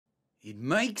It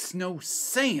makes no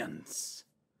sense.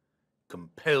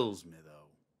 Compels me, though.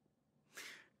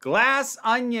 Glass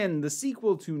Onion, the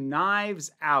sequel to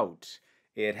Knives Out.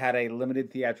 It had a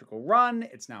limited theatrical run.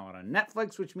 It's now out on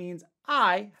Netflix, which means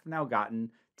I have now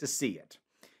gotten to see it.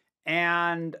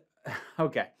 And,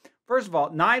 okay, first of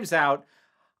all, Knives Out,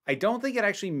 I don't think it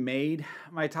actually made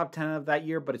my top 10 of that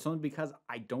year, but it's only because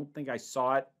I don't think I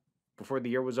saw it before the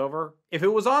year was over. If it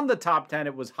was on the top 10,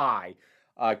 it was high,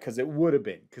 because it would have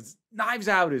been. Because Knives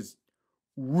Out is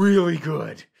really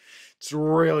good. It's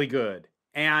really good.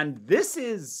 And this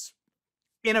is,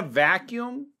 in a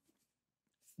vacuum,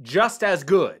 just as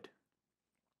good.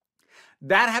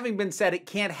 That having been said, it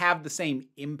can't have the same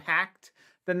impact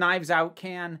that Knives Out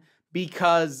can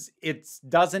because it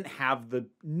doesn't have the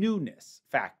newness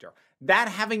factor. That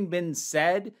having been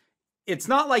said, it's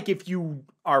not like if you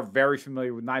are very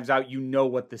familiar with Knives Out, you know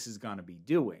what this is going to be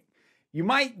doing. You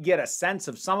might get a sense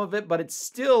of some of it, but it's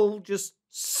still just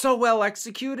so well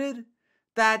executed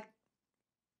that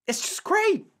it's just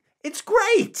great. It's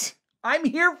great. I'm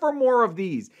here for more of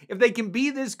these. If they can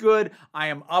be this good, I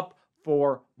am up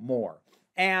for more.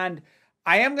 And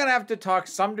I am going to have to talk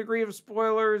some degree of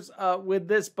spoilers with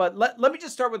this, but let me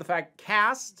just start with the fact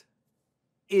cast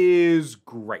is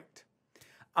great.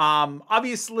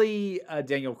 Obviously,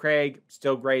 Daniel Craig,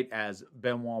 still great as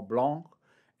Benoit Blanc.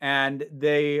 And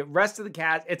the rest of the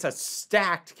cast, it's a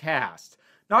stacked cast.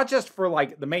 Not just for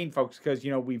like the main folks, because, you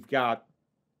know, we've got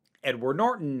Edward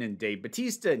Norton and Dave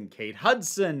Bautista and Kate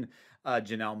Hudson,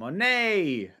 Janelle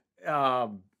Monáe,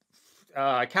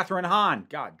 Catherine Hahn.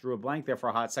 God, drew a blank there for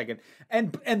a hot second.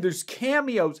 And there's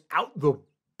cameos out the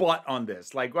butt on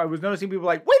this. Like, I was noticing people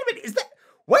like, wait a minute, is that,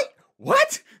 wait,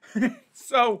 what?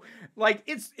 So, like,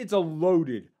 it's a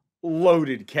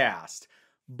loaded cast.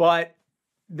 But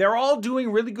they're all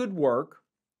doing really good work.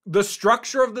 The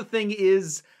structure of the thing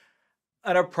is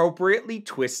an appropriately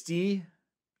twisty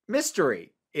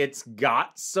mystery. It's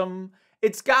got some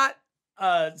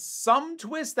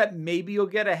twists that maybe you'll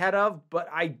get ahead of, but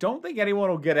I don't think anyone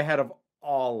will get ahead of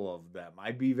all of them.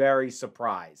 I'd be very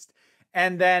surprised.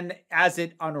 And then as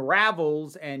it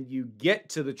unravels and you get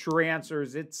to the true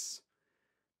answers, it's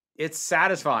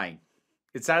satisfying.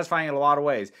 It's satisfying in a lot of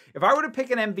ways. If I were to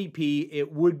pick an MVP,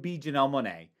 it would be Janelle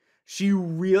Monáe. She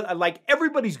really, like,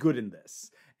 everybody's good in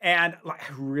this. And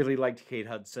like, I really liked Kate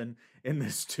Hudson in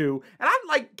this too. And I'm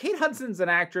like, Kate Hudson's an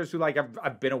actress who like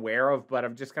I've been aware of, but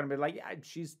I've just kind of been like, yeah,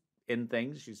 she's in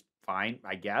things. She's fine,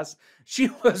 I guess.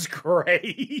 She was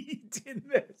great in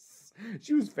this.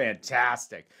 She was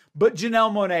fantastic. But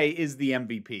Janelle Monáe is the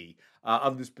MVP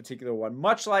of this particular one,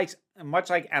 much like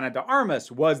Ana de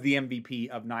Armas was the MVP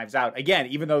of Knives Out. Again,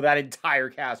 even though that entire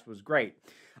cast was great.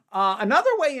 Another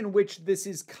way in which this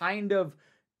is kind of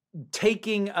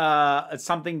taking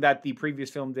something that the previous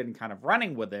film did and kind of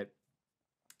running with it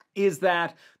is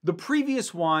that the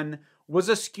previous one was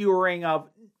a skewering of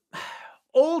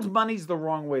old money's the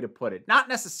wrong way to put it. Not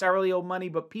necessarily old money,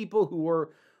 but people who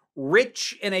were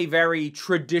rich in a very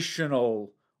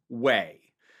traditional way,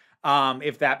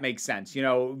 if that makes sense. You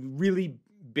know, really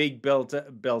big built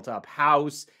up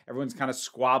house. Everyone's kind of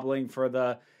squabbling for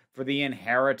the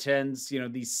inheritance. You know,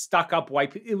 these stuck up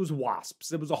white people. It was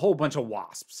WASPs. It was a whole bunch of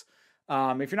WASPs.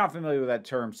 If you're not familiar with that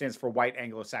term, it stands for White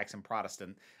Anglo-Saxon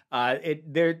Protestant.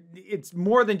 It's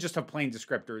more than just a plain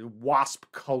descriptor.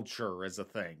 WASP culture is a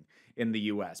thing in the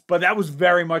U.S. But that was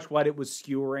very much what it was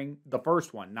skewering. The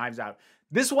first one, Knives Out.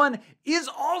 This one is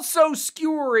also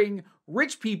skewering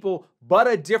rich people, but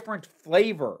a different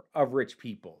flavor of rich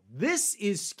people. This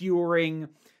is skewering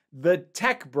the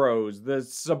tech bros, the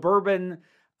suburban,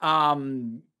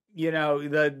 the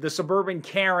suburban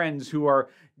Karens who are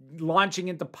launching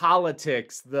into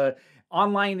politics, the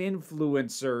online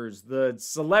influencers, the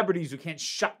celebrities who can't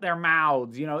shut their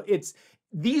mouths. You know,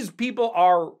 these people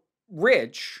are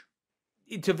rich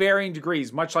to varying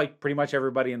degrees, much like pretty much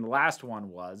everybody in the last one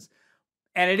was.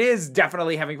 And it is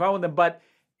definitely having fun with them, but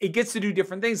it gets to do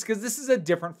different things because this is a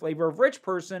different flavor of rich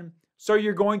person. So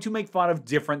you're going to make fun of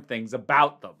different things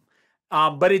about them.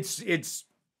 But it's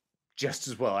just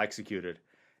as well executed.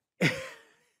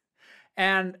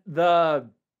 And the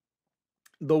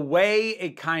way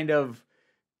it kind of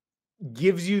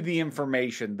gives you the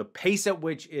information, the pace at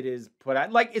which it is put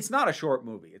out, like, it's not a short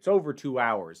movie. It's over 2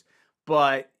 hours,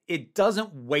 but it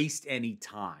doesn't waste any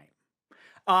time.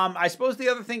 I suppose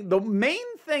the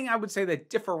main thing I would say that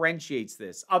differentiates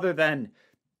this, other than,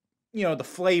 you know, the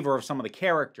flavor of some of the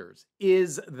characters,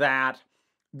 is that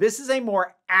this is a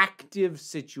more active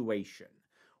situation.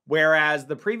 Whereas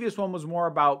the previous one was more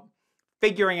about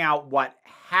figuring out what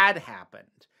had happened.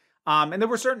 And there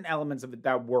were certain elements of it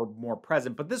that were more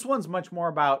present, but this one's much more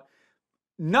about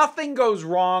nothing goes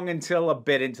wrong until a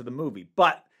bit into the movie.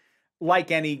 But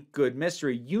like any good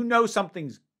mystery, you know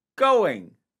something's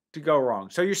going to go wrong.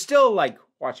 So you're still like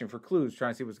watching for clues,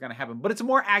 trying to see what's going to happen. But it's a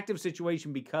more active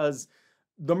situation because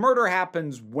the murder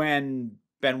happens when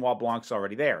Benoit Blanc's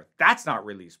already there. That's not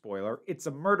really a spoiler. It's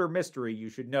a murder mystery. You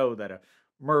should know that a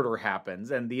murder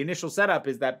happens. And the initial setup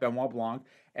is that Benoit Blanc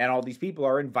and all these people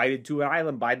are invited to an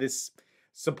island by this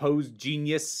supposed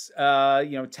genius,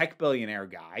 tech billionaire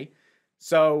guy.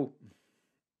 So,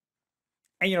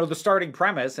 and the starting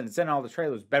premise, and it's in all the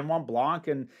trailers, Benoit Blanc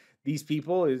and these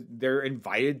people, they're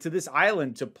invited to this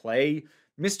island to play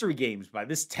mystery games by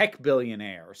this tech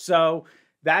billionaire. So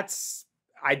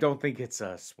I don't think it's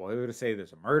a spoiler to say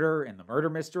there's a murder in the murder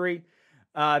mystery.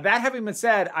 That having been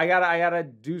said, I gotta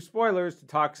do spoilers to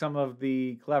talk some of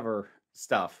the clever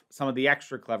stuff, some of the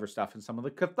extra clever stuff, and some of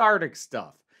the cathartic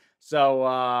stuff. So,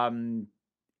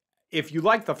 if you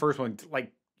like the first one,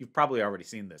 like you've probably already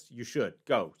seen this, you should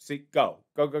go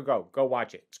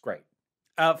watch it. It's great.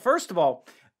 First of all,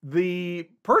 the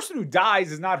person who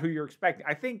dies is not who you're expecting.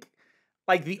 I think,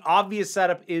 like, the obvious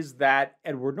setup is that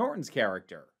Edward Norton's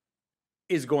character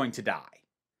is going to die,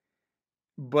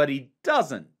 but he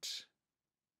doesn't.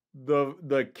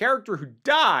 The character who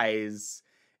dies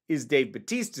is Dave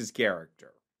Bautista's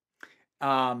character.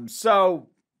 So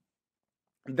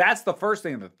that's the first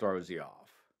thing that throws you off.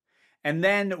 And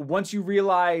then once you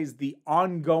realize the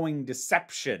ongoing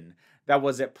deception that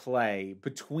was at play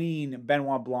between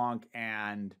Benoit Blanc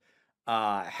and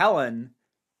Helen,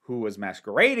 who was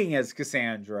masquerading as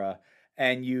Cassandra,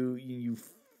 and you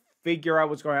figure out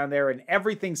what's going on there, and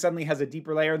everything suddenly has a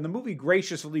deeper layer, and the movie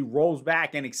graciously rolls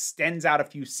back and extends out a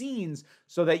few scenes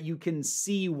so that you can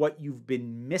see what you've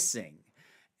been missing.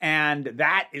 And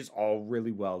that is all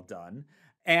really well done.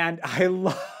 And I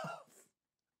love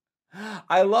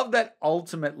that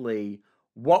ultimately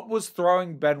what was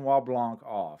throwing Benoit Blanc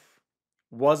off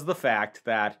was the fact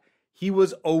that he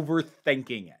was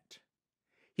overthinking it.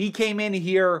 He came in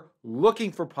here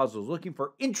looking for puzzles, looking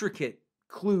for intricate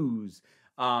clues,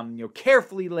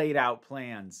 carefully laid out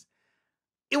plans.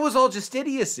 It was all just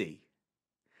idiocy.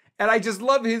 And I just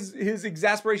love his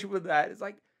exasperation with that. It's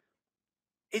like,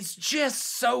 it's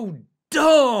just so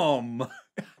dumb.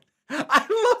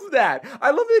 I love that.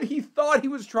 I love that he thought he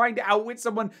was trying to outwit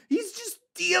someone. He's just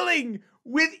dealing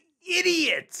with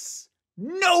idiots.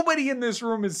 Nobody in this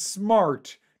room is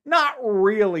smart. Not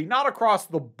really. Not across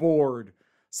the board.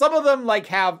 Some of them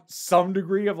have some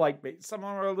degree of some of them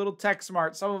are a little tech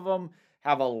smart. Some of them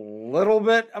have a little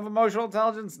bit of emotional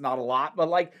intelligence, not a lot, but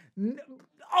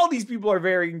all these people are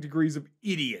varying degrees of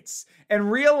idiots.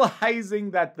 And realizing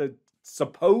that the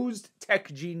supposed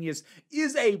tech genius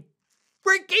is a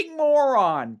freaking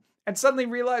moron, and suddenly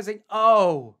realizing,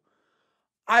 oh,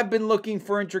 I've been looking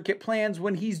for intricate plans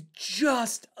when he's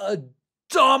just a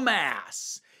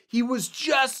dumbass. He was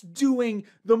just doing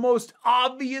the most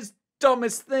obvious,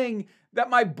 dumbest thing that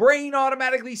my brain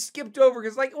automatically skipped over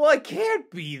because, it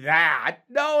can't be that.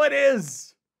 No, it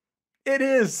is. It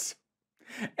is.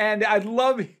 And I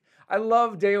love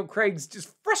Daniel Craig's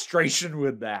just frustration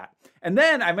with that. And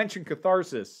then I mentioned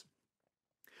catharsis.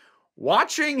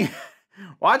 Watching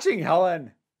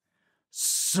Helen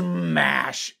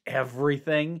smash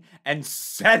everything and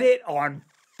set it on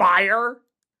fire.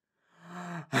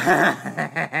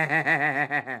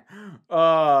 That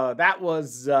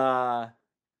was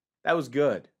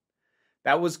good.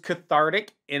 That was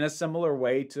cathartic in a similar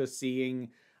way to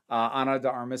seeing Ana de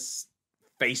Armas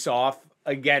face off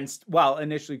against,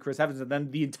 initially Chris Evans, and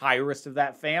then the entire rest of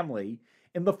that family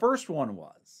in the first one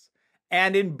was.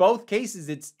 And in both cases,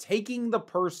 it's taking the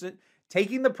person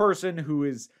who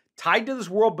is tied to this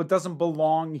world but doesn't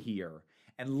belong here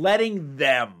and letting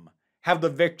them have the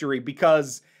victory,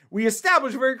 because we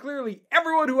establish very clearly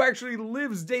everyone who actually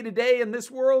lives day to day in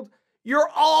this world, you're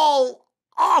all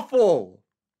awful.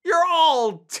 You're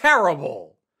all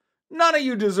terrible. None of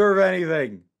you deserve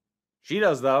anything. She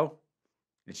does, though,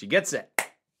 and she gets it.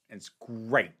 And it's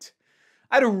great.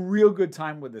 I had a real good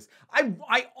time with this.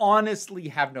 I honestly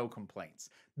have no complaints.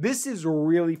 This is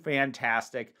really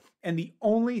fantastic. And the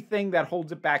only thing that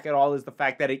holds it back at all is the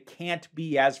fact that it can't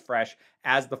be as fresh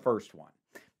as the first one.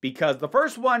 Because the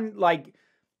first one,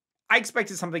 I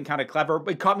expected something kind of clever,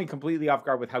 but it caught me completely off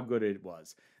guard with how good it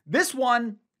was. This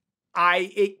one,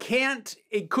 it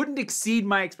couldn't exceed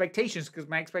my expectations because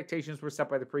my expectations were set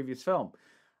by the previous film.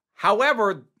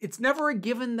 However, it's never a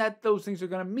given that those things are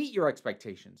going to meet your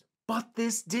expectations. But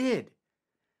this did.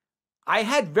 I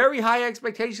had very high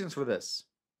expectations for this.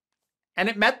 And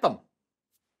it met them.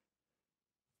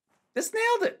 This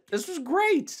nailed it. This was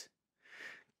great.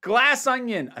 Glass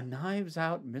Onion, a Knives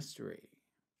Out mystery.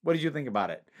 What did you think about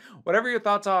it? Whatever your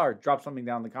thoughts are, drop something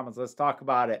down in the comments. Let's talk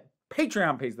about it.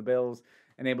 Patreon pays the bills,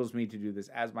 enables me to do this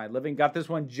as my living. Got this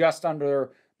one just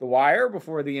under the wire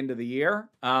before the end of the year.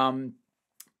 And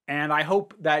I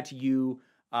hope that you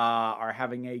are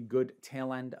having a good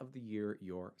tail end of the year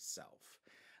yourself.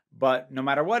 But no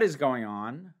matter what is going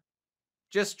on,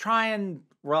 just try and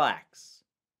relax.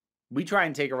 We try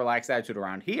and take a relaxed attitude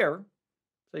around here,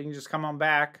 so you can just come on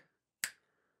back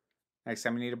next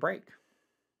time you need a break.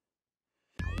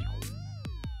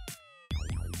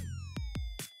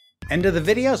 End of the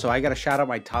video, so I gotta shout out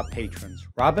my top patrons.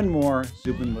 Robin Moore,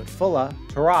 Zubin Lutfulla,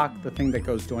 Tarak, the thing that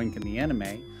goes doink in the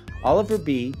anime, Oliver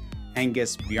B.,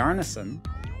 Angus Bjarnason,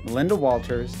 Melinda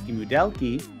Walters,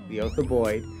 Imudelki, Leotha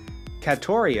Boyd,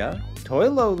 Katoria, Toy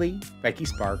Lowly, Becky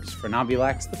Sparks,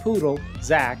 Fernambulax the Poodle,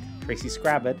 Zach, Tracy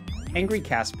Scrabbit, Angry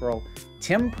Casperl,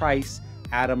 Tim Price,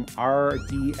 Adam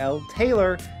R.D.L.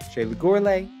 Taylor, Shayla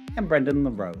Gourlay, and Brendan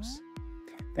LaRose.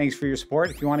 Thanks for your support.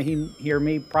 If you want to hear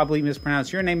me probably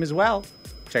mispronounce your name as well,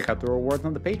 check out the rewards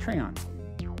on the Patreon.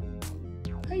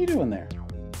 How you doing there?